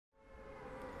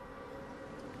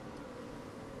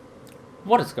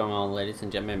What is going on, ladies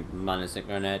and gentlemen? My name is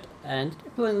enought, and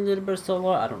I'm playing a little bit of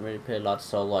solo. I don't really play a lot of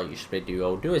solo. I usually play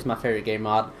duo. Duo is my favorite game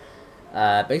mod.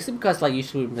 Basically because like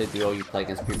usually when you play duo, you play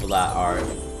against people that are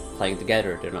playing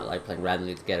together. They're not like playing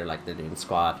randomly together like they're doing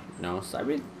squad, you know. So I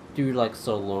really do like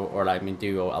solo, or I mean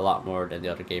duo, a lot more than the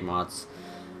other game mods.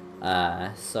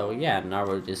 So yeah, now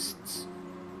we're just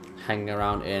hanging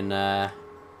around in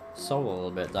solo a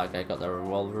little bit. That guy got the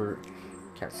revolver.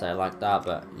 Can't say I like that,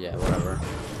 but yeah, whatever.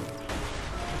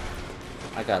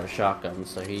 I got a shotgun,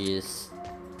 so he is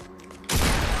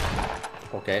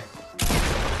okay.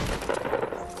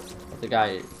 The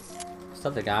guy, is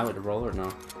that the guy with the roller? No.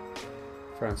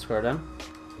 Try and square them.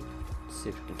 See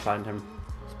if we can find him.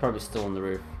 He's probably still on the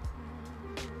roof.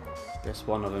 There's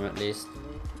one of them at least.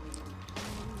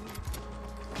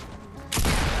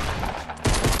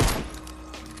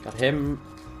 Got him.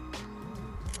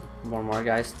 One more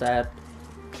guy's dead.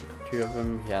 Two of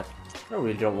them. Yeah. I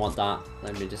really don't want that.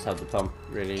 Let me just have the pump,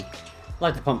 really. I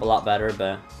like the pump a lot better,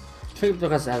 but I think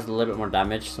because it has a little bit more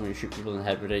damage, so when you shoot people in the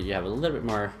head with it, you have a little bit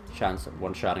more chance of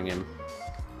one-shotting him.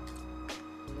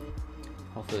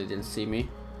 Hopefully he didn't see me.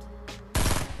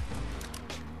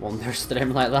 One bursted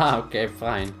him like that? Okay,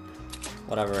 fine.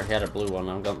 Whatever, he had a blue one,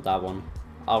 I'm going with that one.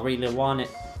 I really want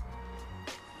it.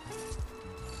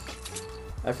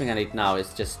 Everything I need now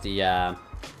is just the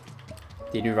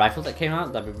new rifle that came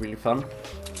out. That'd be really fun.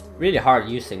 Really hard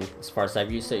using as far as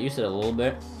I've used it a little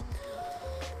bit.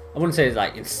 I wouldn't say it's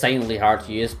like insanely hard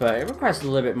to use, but it requires a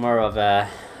little bit more of a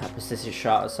precision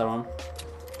shot or so on.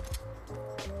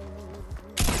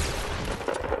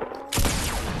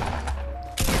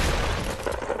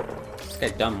 This guy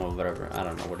dumb or whatever, I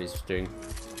don't know what he's doing.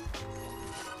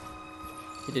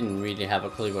 He didn't really have a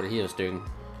clue what he was doing.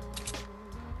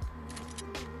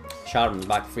 Shot him in the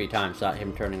back 3 times without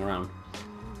him turning around.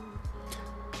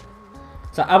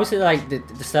 So I would say like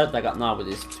the setup I got now with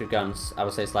these 2 guns, I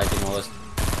would say it's like the most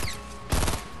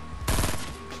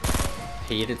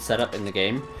hated setup in the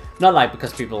game. Not like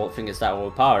because people think it's that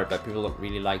overpowered, but people don't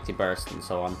really like the burst and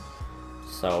so on.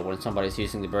 So when somebody's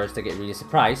using the burst, they get really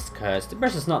surprised because the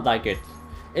burst is not that good.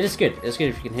 It is good. It's good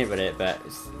if you can hit with it, but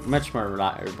it's much more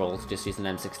reliable to just use an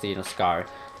M16 or Scar.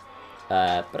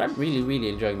 But I'm really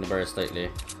enjoying the burst lately.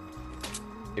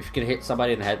 If you can hit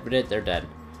somebody in the head with it, they're dead.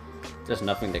 There's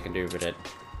nothing they can do with it.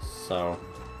 So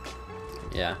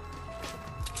yeah,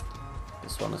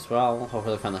 this one as well.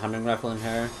 Hopefully I find the hunting rifle in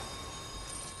here.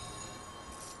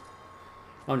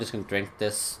 I'm just gonna drink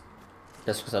this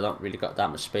just because I don't really got that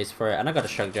much space for it, and I got a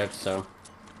chug jug, so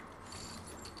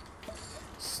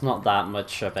it's not that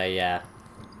much of a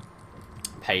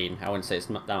pain. I wouldn't say it's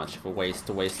not that much of a waste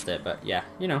to waste it, but yeah,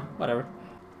 you know, whatever.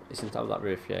 He's on top of that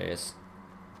roof. Yeah, he is.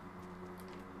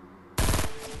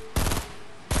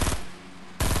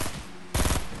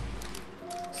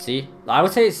 See, I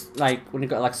would say it's like when you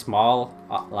got like small,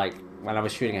 like when I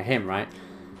was shooting at him, right?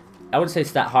 I would say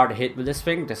it's that hard to hit with this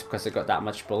thing just because it got that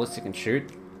much bullets you can shoot.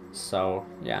 So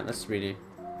yeah, that's really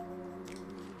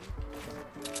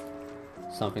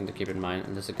something to keep in mind.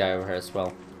 And there's a guy over here as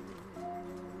well.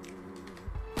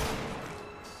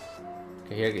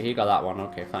 Okay, he got that one.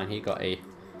 Okay, fine. He got a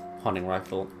hunting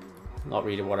rifle. Not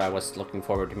really what I was looking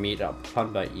forward to meet up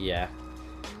on, but yeah.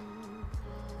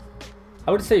 I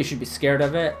would say you should be scared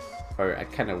of it, or I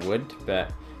kind of would,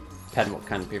 but depending what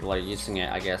kind of people are using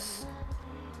it, I guess.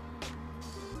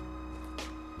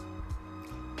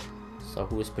 So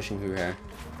who is pushing who here?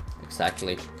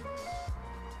 Exactly.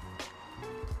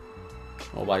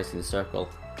 Nobody's in the circle.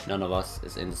 None of us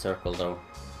is in the circle though.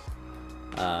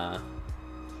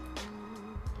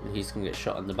 He's gonna get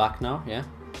shot in the back now, yeah?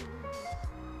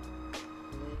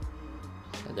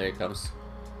 And there he comes.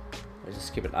 Let's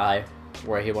just keep an eye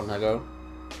where he wanna go.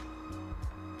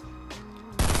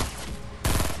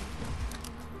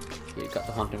 He got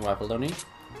the hunting rifle, don't he?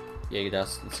 Yeah, he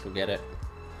does. Let's go get it.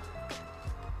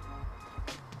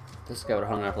 This guy with a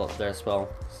hunting rifle up there as well.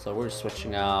 So we're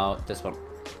switching out this one.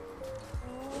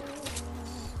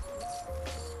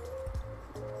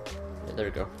 Yeah, there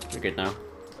we go. We're good now.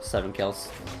 7 kills.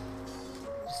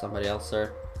 Somebody else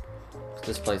there.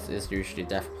 This place is usually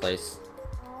death place.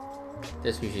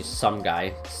 There's usually some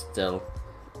guy still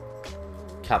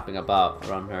camping about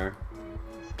around her.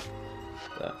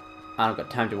 But I don't got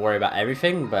time to worry about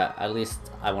everything, but at least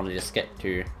I want to just get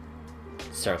to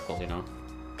circle, you know.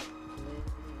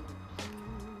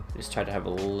 Just try to have a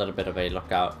little bit of a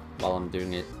lookout while I'm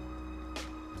doing it.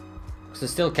 Because there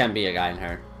still can be a guy in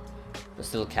here. There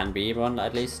still can be one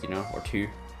at least, you know, or 2.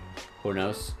 Who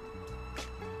knows?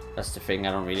 That's the thing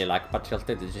I don't really like about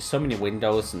Tilted. There's just so many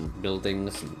windows and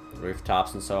buildings and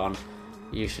rooftops and so on.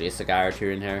 Usually it's a guy or 2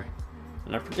 in here.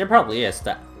 And there probably is.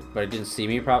 That but he didn't see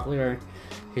me properly, or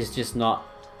he's just not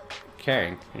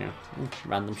caring, you know.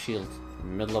 Random shield in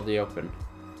the middle of the open.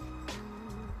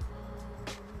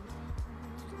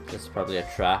 This is probably a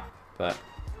trap, but...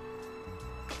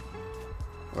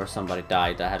 Or somebody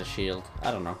died that had a shield.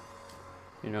 I don't know.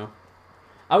 You know?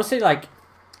 I would say, like,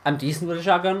 I'm decent with a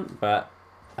shotgun, but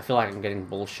I feel like I'm getting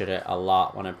bullshitted a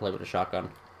lot when I play with a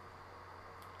shotgun.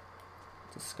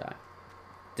 This guy.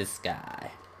 This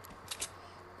guy.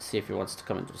 See if he wants to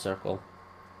come into the circle.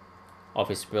 Or if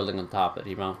he's building on top of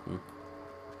the mountain.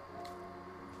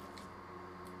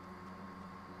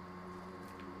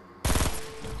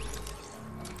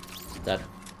 He's dead.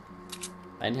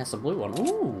 And he has a blue one.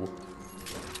 Ooh!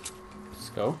 Let's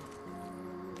go.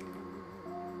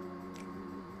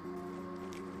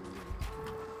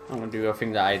 I'm gonna do a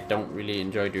thing that I don't really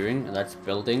enjoy doing, and that's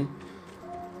building.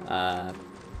 Because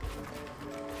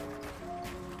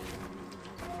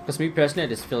me personally, I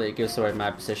just feel it gives away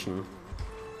my position.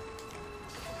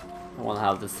 I want to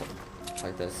have this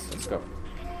like this. Let's go.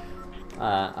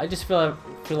 I just feel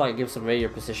like it gives away your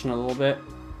position a little bit.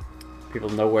 People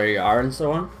know where you are and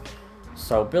so on.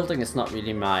 So building is not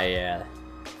really my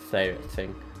favorite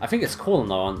thing. I think it's cool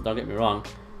though. Don't get me wrong.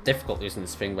 Difficult using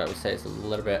this thing, but I would say it's a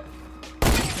little bit.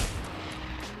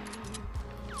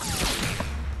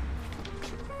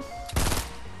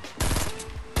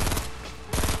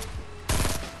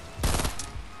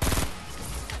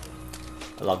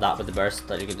 I love that with the burst,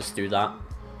 that you can just do that.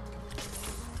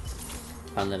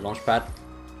 And the launch pad.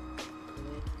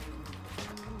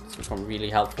 It's become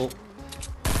really helpful.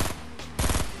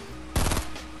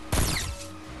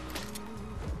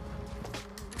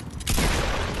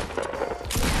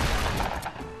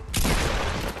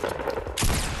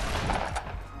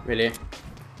 Really?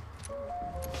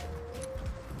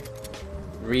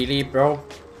 Really, bro?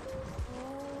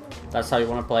 That's how you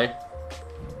want to play?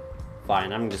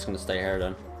 Fine, I'm just gonna stay here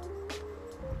then.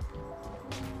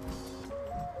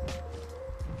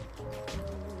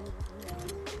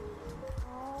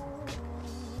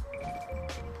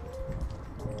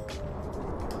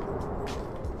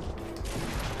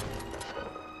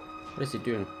 What is he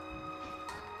doing?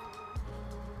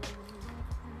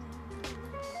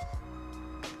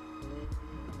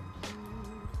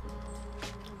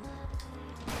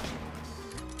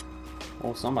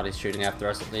 Oh, somebody's shooting after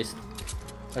us at least.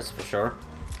 That's for sure.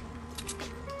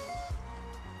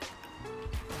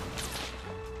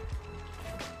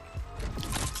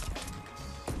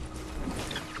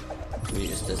 Let me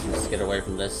use this and just get away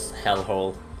from this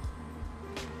hellhole.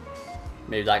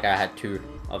 Maybe that guy had two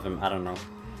of them, I don't know.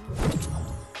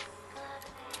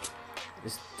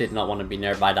 Just did not want to be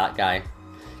nearby that guy.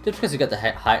 Just because he got the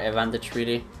height advantage,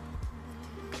 really.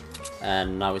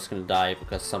 And now he's gonna die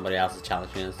because somebody else is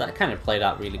challenging us. That kind of played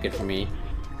out really good for me.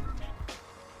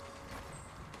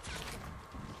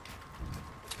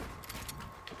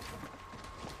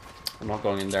 I'm not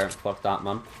going in there. Fuck that,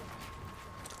 man.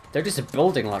 They're just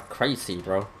building like crazy,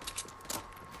 bro.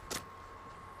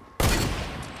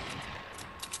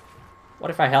 What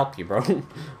if I help you, bro?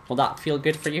 Will that feel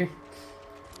good for you?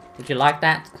 Would you like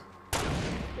that? Just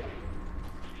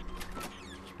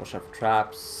watch out for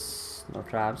traps. No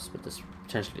traps, but this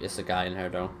potentially is a guy in here,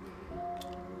 though.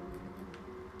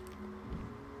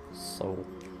 So,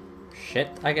 shit,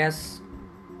 I guess.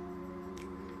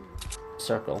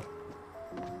 Circle.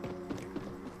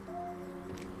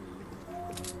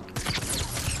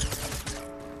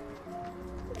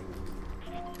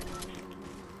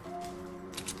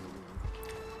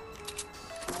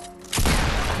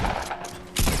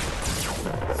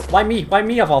 Why me? Why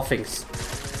me of all things?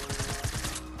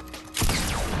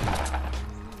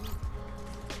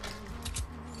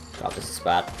 God, this is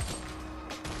bad.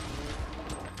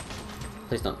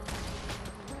 Please don't.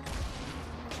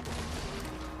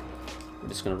 I'm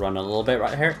just gonna run a little bit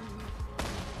right here.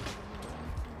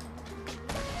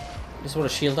 Just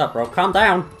want to shield up, bro. Calm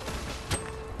down.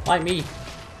 Why me?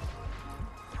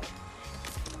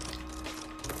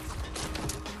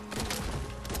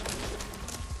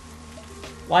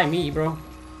 Why me, bro?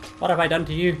 What have I done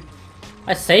to you?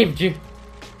 I saved you.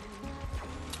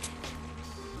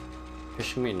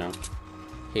 Pushing me? No.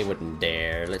 He wouldn't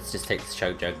dare. Let's just take this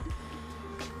choke jug.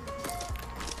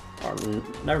 Or,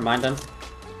 never mind then.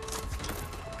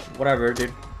 Whatever,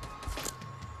 dude.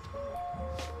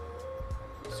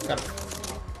 Just gotta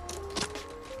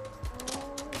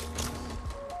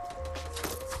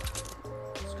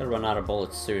run out of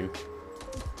bullets soon.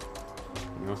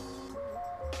 You know?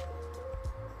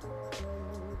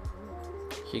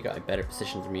 He got a better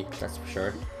position than me, that's for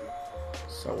sure.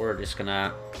 So we're just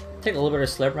gonna take a little bit of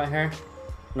slurp right here.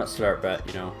 Not slurp, but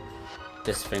you know,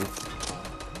 this thing.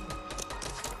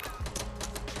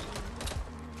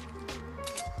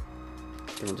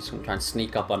 I'm just gonna try and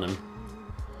sneak up on him.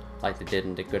 Like they did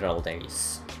in the good old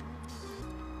days.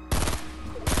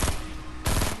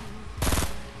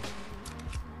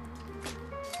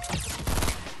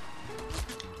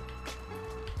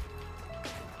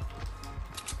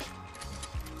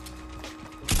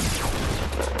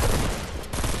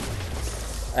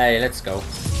 Hey, let's go.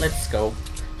 Let's go.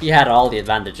 He had all the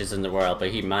advantages in the world,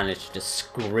 but he managed to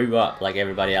screw up like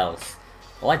everybody else.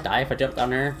 Will I die if I jump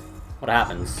down here? What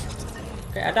happens?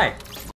 Okay, I died.